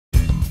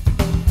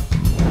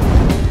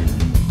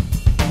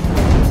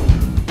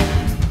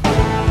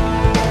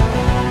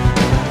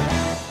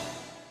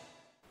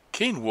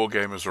Keen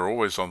wargamers are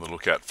always on the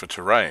lookout for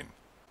terrain.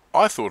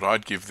 I thought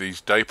I'd give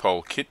these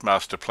Dapol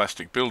Kitmaster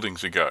plastic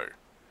buildings a go.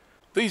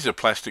 These are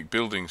plastic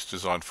buildings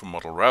designed for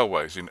model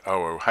railways in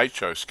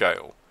OOHO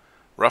scale,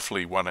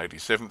 roughly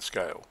 1/87th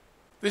scale.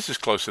 This is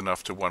close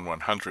enough to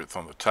 1/100th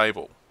on the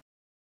table.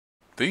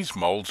 These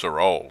moulds are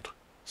old.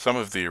 Some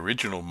of the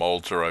original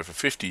moulds are over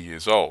 50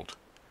 years old.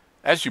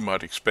 As you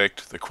might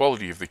expect, the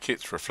quality of the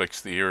kits reflects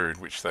the era in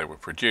which they were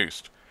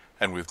produced,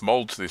 and with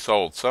moulds this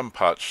old, some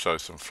parts show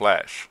some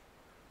flash.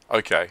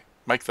 Okay,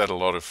 make that a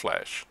lot of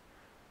flash.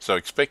 So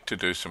expect to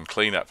do some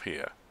cleanup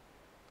here.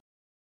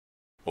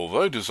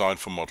 Although designed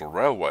for model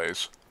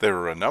railways, there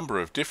are a number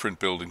of different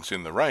buildings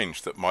in the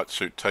range that might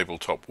suit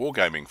tabletop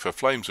wargaming for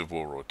flames of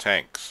war or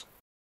tanks.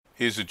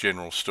 Here's a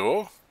general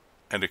store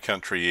and a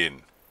country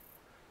inn.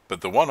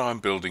 But the one I'm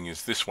building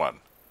is this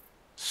one,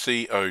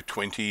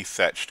 CO20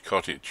 Thatched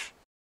Cottage.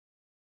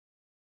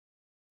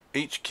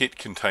 Each kit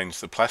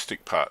contains the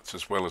plastic parts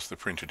as well as the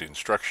printed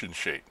instruction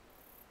sheet.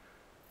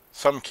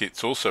 Some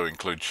kits also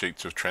include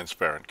sheets of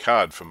transparent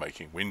card for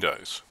making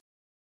windows.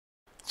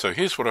 So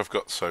here's what I've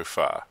got so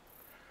far.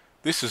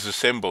 This is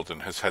assembled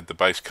and has had the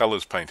base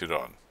colours painted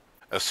on.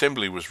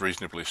 Assembly was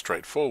reasonably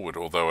straightforward,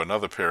 although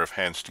another pair of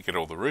hands to get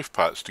all the roof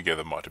parts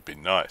together might have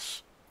been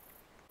nice.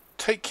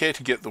 Take care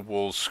to get the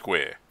walls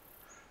square.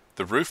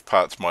 The roof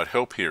parts might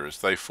help here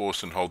as they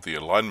force and hold the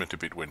alignment a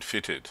bit when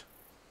fitted.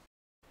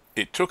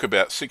 It took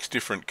about 6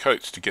 different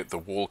coats to get the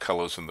wall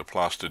colours and the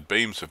plastered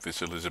beams of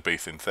this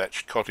Elizabethan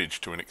thatched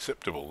cottage to an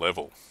acceptable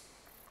level.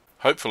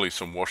 Hopefully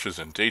some washes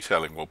and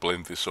detailing will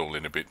blend this all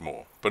in a bit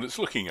more, but it's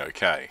looking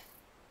okay.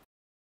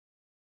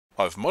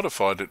 I've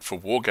modified it for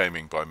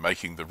wargaming by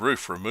making the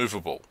roof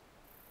removable.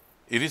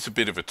 It is a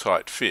bit of a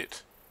tight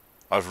fit.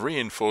 I've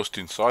reinforced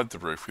inside the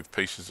roof with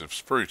pieces of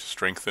sprue to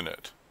strengthen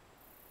it.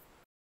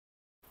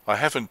 I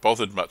haven't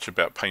bothered much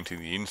about painting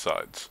the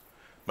insides.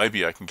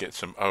 Maybe I can get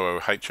some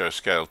OOHO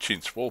scale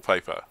chintz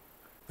wallpaper.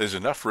 There's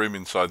enough room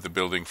inside the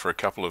building for a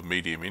couple of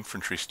medium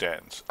infantry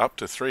stands, up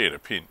to 3 at a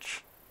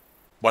pinch.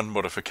 One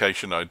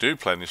modification I do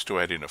plan is to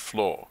add in a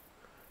floor.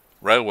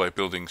 Railway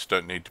buildings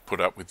don't need to put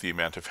up with the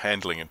amount of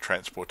handling and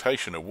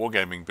transportation a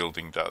wargaming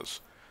building does,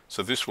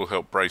 so this will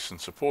help brace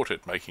and support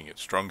it, making it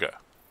stronger.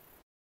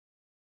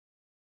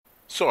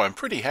 So I'm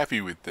pretty happy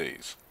with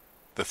these.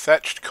 The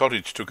thatched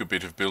cottage took a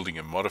bit of building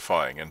and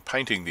modifying, and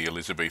painting the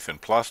Elizabethan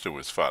plaster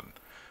was fun,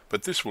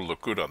 but this will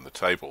look good on the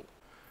table.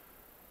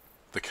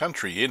 The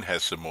country inn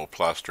has some more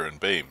plaster and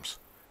beams,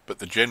 but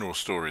the general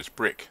store is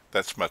brick.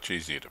 That's much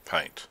easier to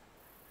paint.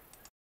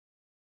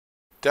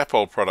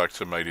 Dapol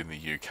products are made in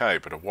the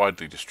UK but are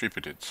widely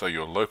distributed, so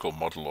your local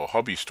model or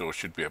hobby store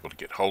should be able to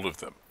get hold of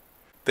them.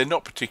 They're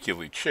not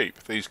particularly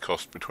cheap. These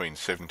cost between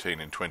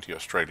 17 and 20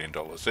 Australian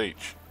dollars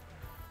each.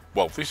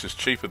 While this is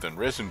cheaper than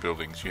resin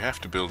buildings, you have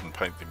to build and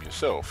paint them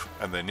yourself,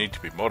 and they need to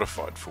be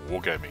modified for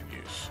wargaming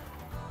use.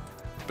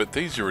 But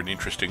these are an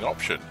interesting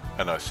option,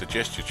 and I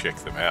suggest you check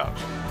them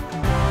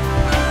out.